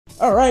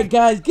All right,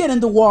 guys, get in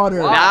the water.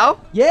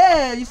 Now?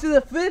 Yeah, you see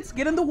the fits?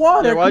 Get in the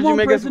water. Yeah, why'd Come you on,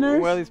 make prisoners.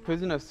 us wear these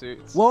prisoner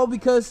suits? Well,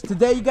 because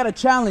today you got a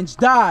challenge.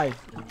 Dive.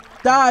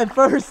 Dive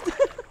first.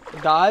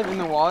 Dive in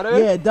the water?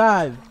 Yeah,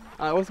 dive.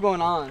 Alright, what's going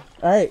on?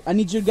 All right, I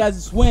need you guys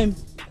to swim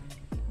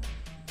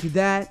to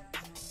that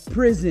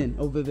prison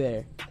over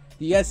there.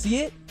 Do you guys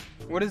see it?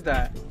 What is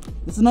that?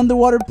 It's an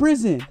underwater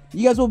prison.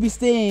 You guys will be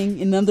staying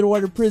in an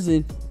underwater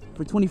prison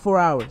for 24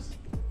 hours.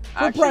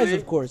 For a prize,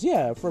 of course.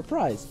 Yeah, for a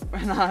prize.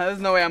 Nah, there's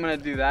no way I'm gonna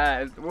do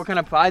that. What kind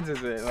of prize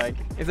is it? Like,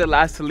 is it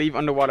last to leave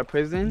underwater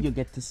prison? You'll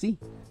get to see.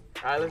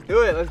 Alright, let's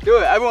do it. Let's do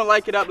it. Everyone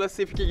like it up. Let's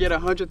see if we can get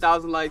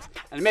 100,000 likes.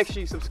 And make sure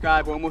you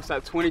subscribe. We're almost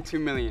at 22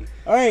 million.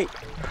 All right,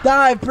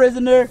 dive,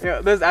 prisoner. Yeah,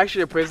 there's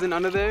actually a prison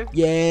under there.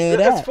 Yeah,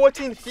 It's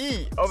 14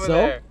 feet over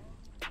there.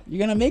 You're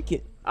gonna make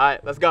it.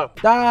 Alright, let's go.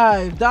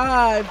 Dive,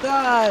 dive,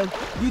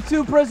 dive. You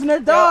too, prisoner,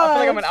 dive. Yo, I feel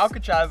like I'm in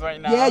Alcatraz right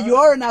now. Yeah, you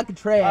are in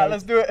Alcatraz. Alright,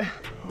 let's do it.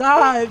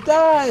 Dive,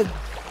 dive.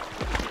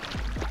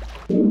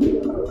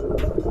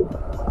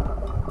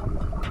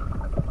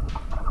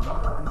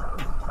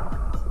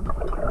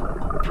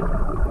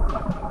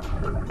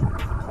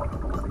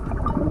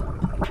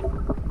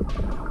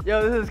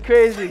 Yo, this is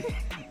crazy.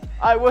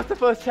 Alright, what's the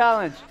first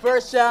challenge?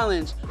 First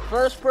challenge.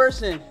 First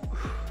person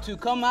to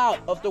come out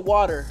of the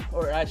water,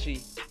 or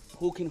actually,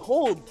 who can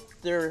hold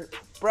their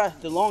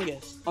breath the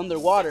longest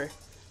underwater,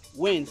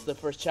 wins the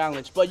first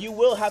challenge. But you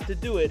will have to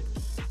do it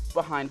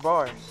behind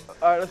bars.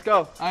 Alright, let's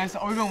go. Alright, so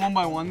are we going one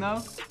by one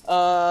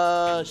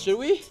though? Should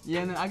we?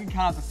 Yeah, and then I can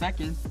count out the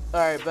second.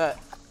 Alright, bet.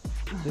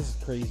 This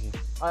is crazy.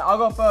 Alright, I'll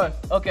go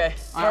first. Okay.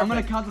 Alright, I'm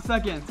gonna count the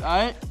seconds,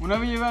 alright?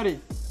 Whenever you're ready.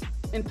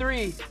 In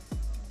 3,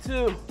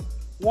 2,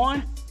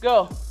 1,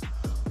 go.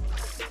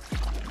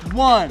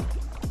 1,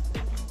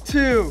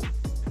 2,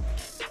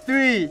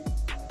 3,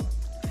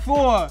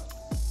 4,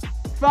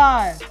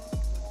 5,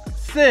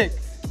 6,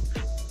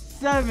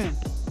 7,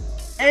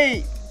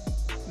 8,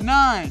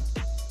 9,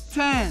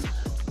 10,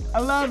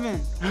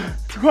 11,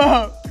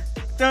 12,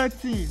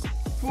 13,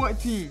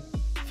 14,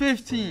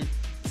 15,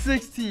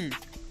 16,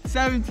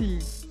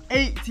 17,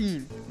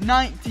 18,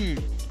 19,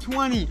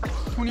 20,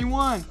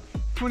 21,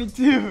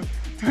 22,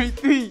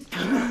 23,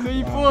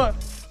 24,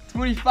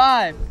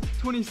 25,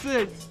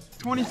 26,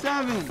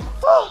 27,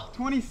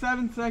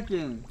 27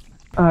 seconds.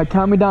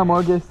 Count me down,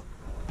 Marcus.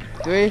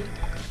 3,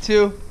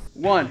 2,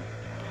 1.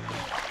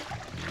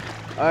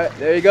 Alright,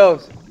 there he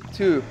goes.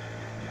 2,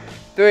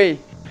 3,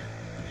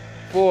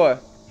 4,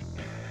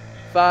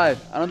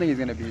 5. I don't think he's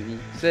gonna beat me.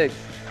 6,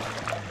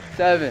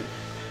 7,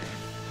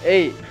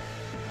 8,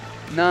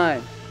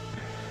 9,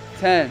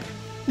 10,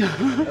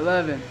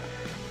 11,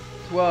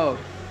 12,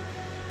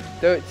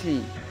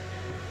 13,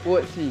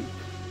 14,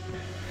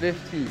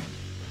 15,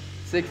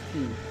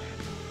 16,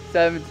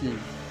 17,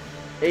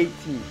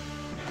 18.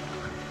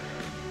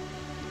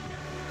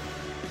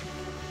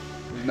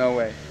 There's no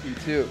way.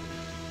 22,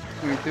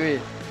 23,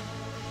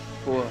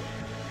 4,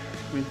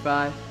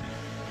 25,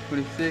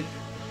 26,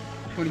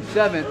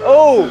 27.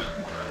 Oh!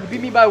 You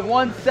beat me by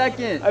 1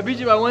 second. I beat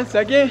you by 1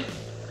 second?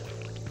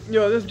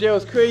 Yo, this jail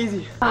is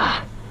crazy.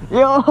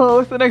 Yo,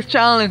 what's the next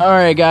challenge? All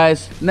right,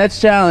 guys.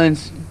 Next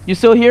challenge. You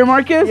still here,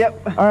 Marcus?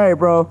 Yep. All right,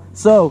 bro.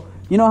 So,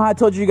 you know how I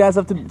told you guys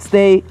have to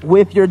stay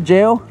with your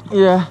jail?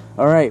 Yeah.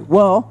 All right.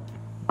 Well,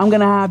 I'm going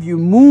to have you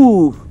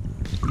move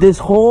this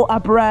whole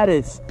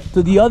apparatus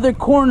to the other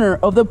corner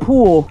of the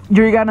pool.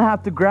 You're going to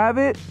have to grab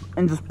it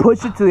and just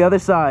push it to the other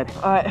side.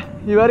 All right.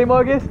 You ready,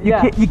 Marcus?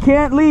 You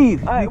can't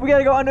leave. All right, we got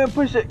to go under and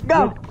push it.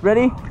 Go.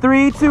 Ready?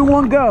 3, 2,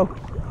 1, go.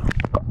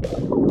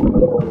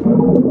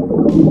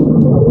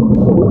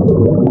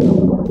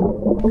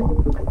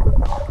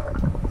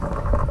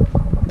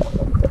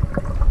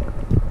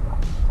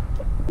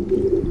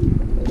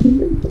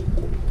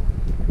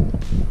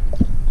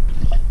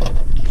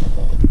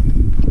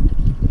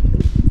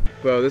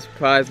 Bro, this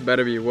prize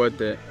better be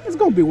worth it. It's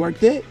going to be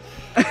worth it.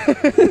 Yeah,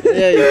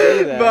 you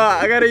say that.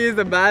 But I gotta use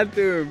the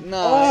bathroom. No.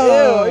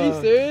 Oh. Ew, are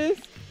you serious?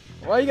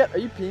 Why you got? Are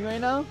you peeing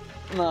right now?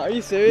 No, are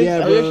you serious?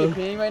 Yeah, are you bro.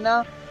 actually peeing right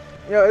now?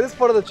 Yo, is this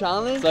part of the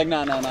challenge? It's like,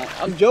 nah.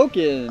 I'm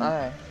joking.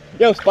 Alright.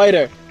 Yo,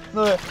 spider.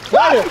 No,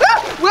 spider.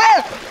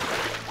 Where?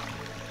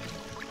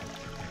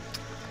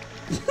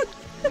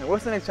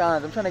 What's the next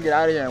challenge? I'm trying to get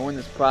out of here and win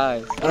this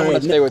prize. I don't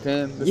want to stay with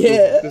him.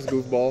 This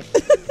goofball.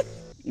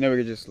 You never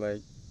could just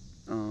like,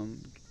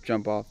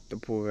 jump off the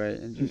pool, right,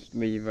 and just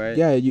leave, right?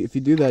 Yeah, if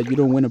you do that, you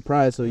don't win a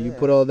prize. So you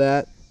put all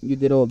that, you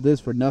did all this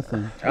for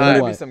nothing.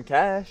 Maybe some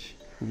cash.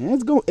 Yeah,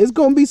 it's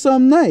gonna be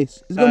something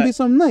nice. It's gonna be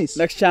something nice.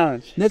 Next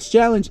challenge. Next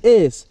challenge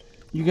is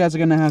you guys are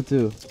gonna have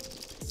to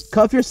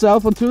cuff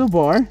yourself onto the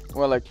bar.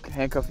 Or like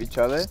handcuff each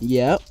other.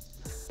 Yep.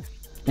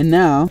 And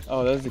now.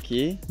 Oh, that's the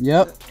key.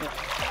 Yep.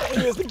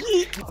 Here's the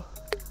key.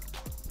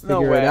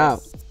 Figure it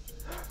out.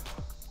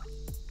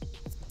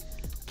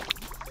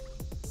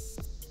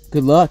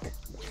 Good luck.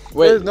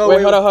 Wait,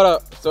 hold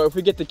up. So if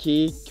we get the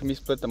key, can we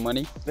split the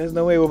money? There's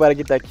no way we're about to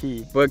get that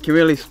key. But can we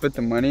really split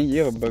the money?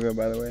 You have a booger,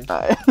 by the way.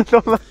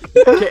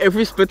 Okay,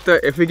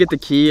 if we get the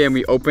key and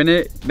we open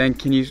it, then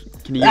can we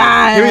split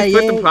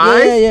the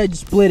prize? Yeah,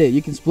 just split it.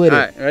 You can split it.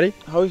 Alright, ready?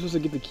 How are we supposed to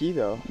get the key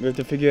though? We have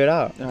to figure it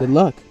out. Good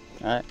luck.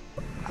 Alright.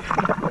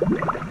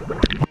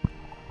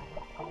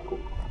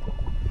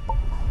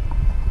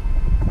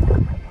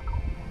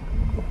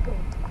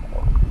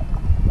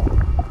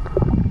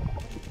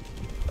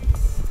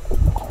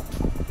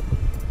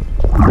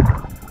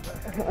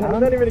 I'm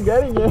not even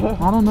getting it.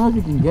 I don't know if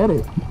you can get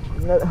it.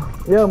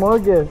 Yeah,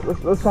 Marcus,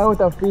 let's try with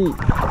our feet.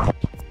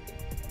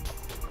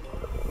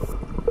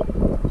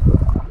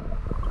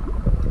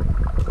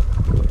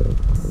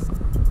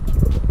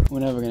 We're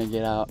never gonna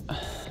get out.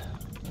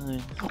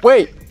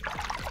 Wait!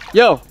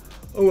 Yo!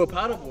 Oh, a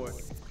paddleboard.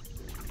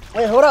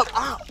 Wait, hold up.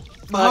 Ow.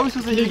 How are we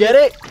supposed to You get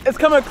it? It's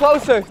coming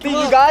closer. Steve,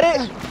 you got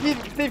it?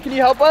 Steve, can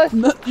you help us?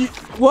 No,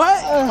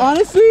 what?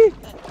 Honestly?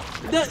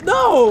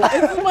 No,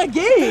 this is my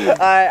game.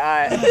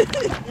 Alright.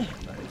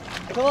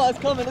 Come on,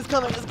 it's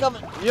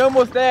coming. You're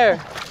almost there.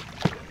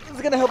 This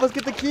is gonna help us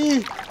get the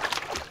key.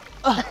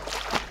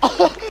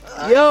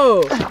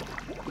 Yo.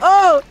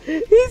 Oh,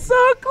 he's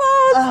so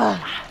close.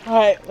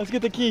 Alright, let's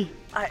get the key.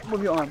 Alright,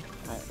 move your arm.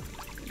 Alright,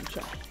 let me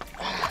try.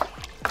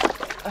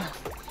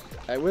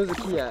 Alright, where's the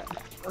key at?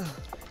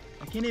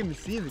 I can't even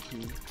see the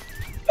key.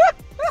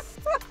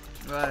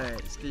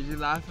 Right, Steve, you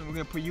laughing? We're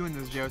gonna put you in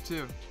this jail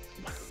too.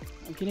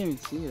 I can't even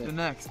see it. The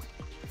next.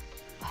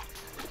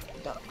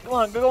 Come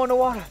on, go in the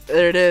water.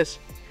 There it is.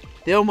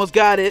 They almost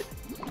got it.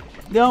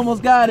 They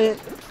almost got it.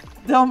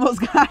 I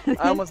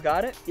almost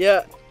got it?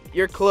 Yeah,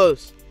 you're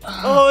close.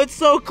 Oh, it's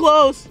so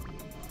close.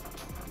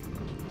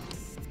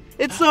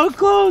 It's so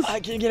close.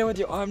 Can you get it with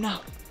your arm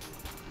now?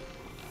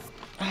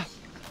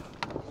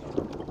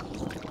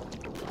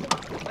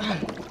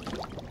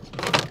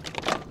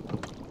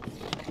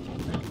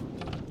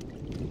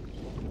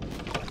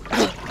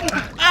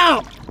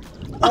 Ow!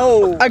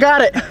 Oh, I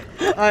got it!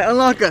 alright,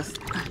 unlock us.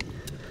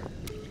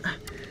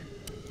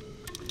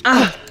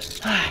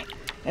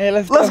 Hey,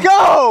 let's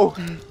go!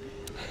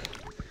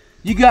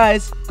 You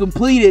guys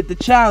completed the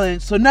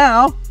challenge, so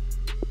now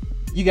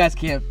you guys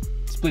can't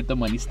split the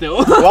money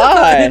still.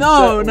 Why?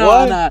 No.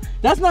 What?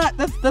 That's not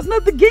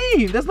the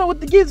game. That's not what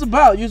the game's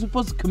about. You're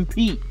supposed to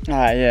compete.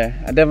 Alright,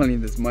 yeah, I definitely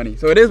need this money.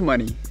 So it is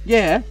money.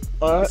 Yeah.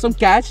 Some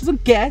cash.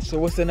 So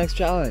what's the next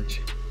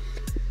challenge?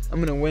 I'm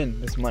gonna win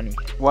this money.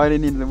 Why do you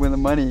need to win the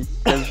money?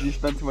 Because you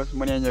spent too much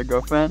money on your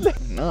girlfriend?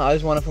 No, I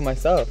just want it for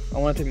myself. I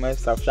want to take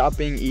myself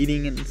shopping,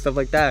 eating, and stuff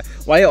like that.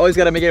 Why you always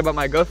gotta make it about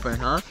my girlfriend,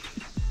 huh?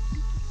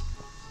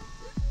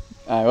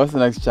 Alright, what's the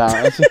next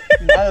challenge?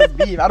 I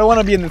don't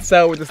want to be in the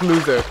cell with this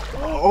loser.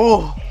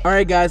 Oh. All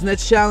right, guys.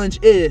 Next challenge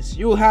is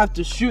you will have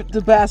to shoot the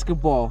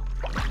basketball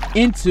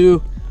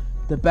into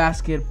the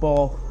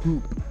basketball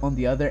hoop on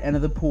the other end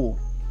of the pool.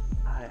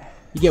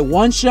 You get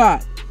one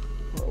shot.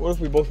 What if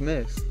we both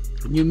miss?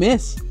 You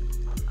miss.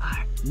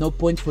 No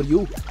points for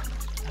you.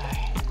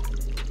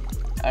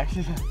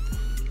 Actually.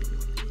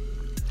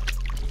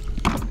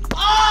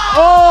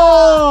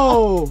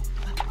 Oh!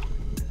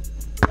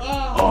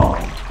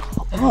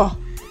 Oh!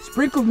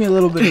 Sprinkled me a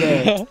little bit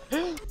there.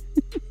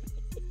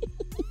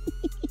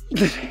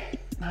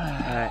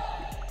 Alright.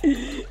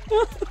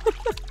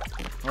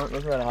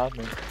 What's gonna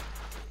happen?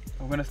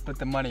 We're gonna split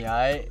the money,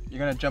 alright? You're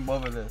gonna jump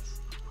over this.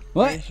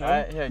 What?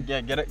 Alright, here,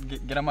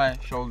 get on my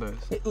shoulders.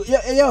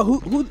 Yeah,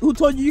 who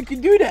told you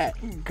could do that?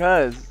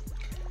 Cuz.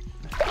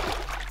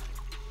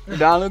 You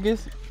down,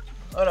 Lucas?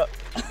 Hold up.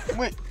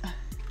 Wait.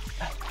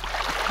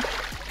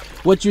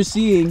 What you're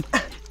seeing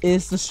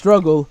is the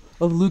struggle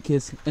of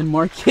Lucas and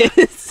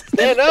Marcus.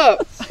 Stand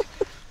up.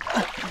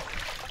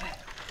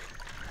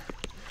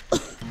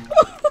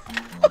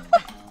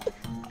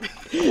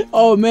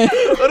 Oh man.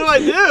 What do I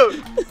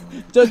do?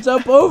 Just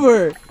jump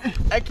over.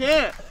 I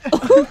can't.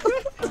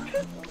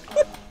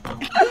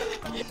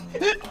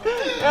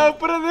 No,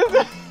 put it this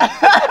way.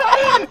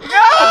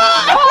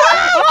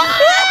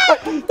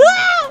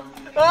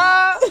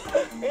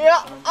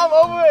 Yeah, I'm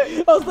over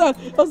it.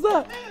 How's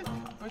that?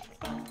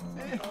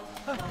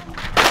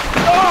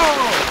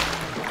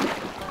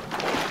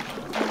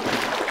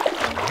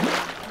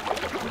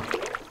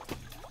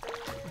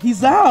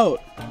 He's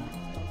out.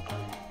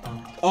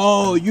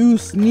 Oh, you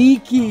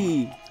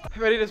sneaky.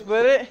 Ready to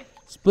split it?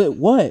 Split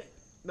what?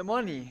 The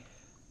money.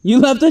 You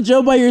left the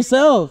jail by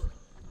yourself.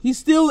 He's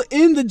still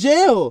in the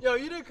jail. Yo,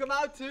 you didn't come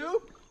out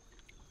too?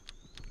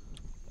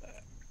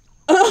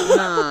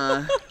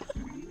 Nah.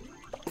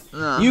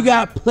 You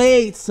got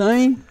played,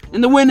 son.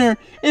 And the winner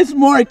is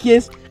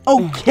Marcus.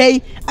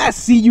 Okay, I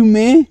see you,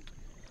 man.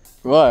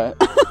 What?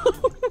 I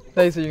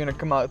thought you said you're gonna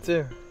come out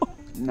too.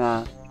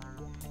 Nah.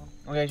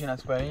 Okay, you're not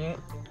splitting it?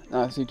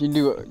 Nah, so you can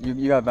do,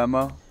 you got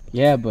Venmo?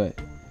 Yeah, but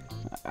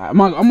I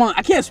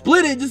can't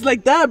split it just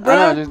like that,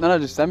 bro. No,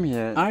 just send me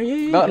it.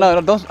 Yeah.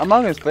 No, don't, I'm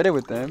not gonna split it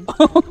with them.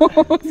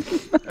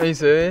 Are you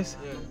serious?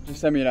 Yeah. Just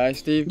send me it, alright,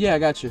 Steve? Yeah, I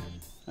got you.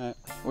 Alright,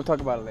 we'll talk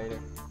about it later.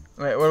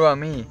 Wait, what about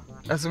me?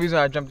 That's the reason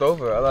I jumped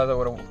over.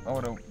 Otherwise I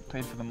would've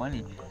paid for the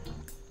money.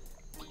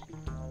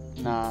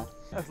 Nah.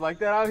 It's like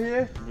that out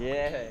here?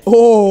 Yeah.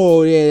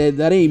 Oh, yeah,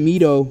 that ain't me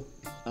though.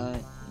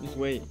 Just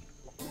wait.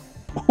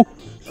 I'm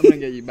gonna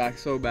get you back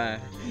so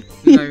bad.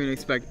 You're not even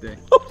expecting.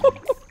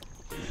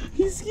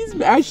 He's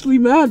actually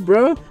mad,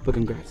 bro. But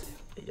congrats.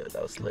 Yo,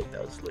 that was slick.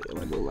 That was slick. I'm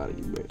gonna go a lot of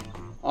you, bro.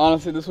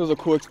 Honestly, this was a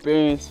cool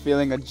experience.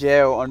 Feeling a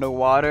jail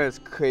underwater is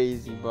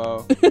crazy,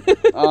 bro.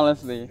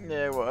 Honestly.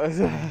 Yeah, it was.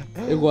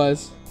 It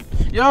was.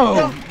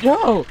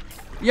 Yo!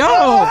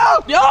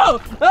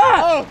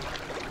 Ah!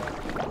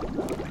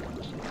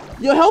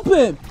 Yo, help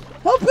him!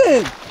 Help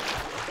him!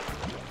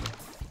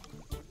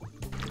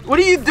 What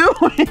are you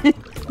doing?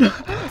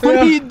 What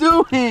are you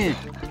doing?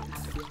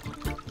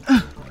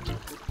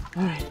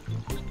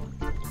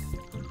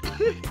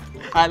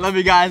 Alright, love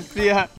you guys. See ya.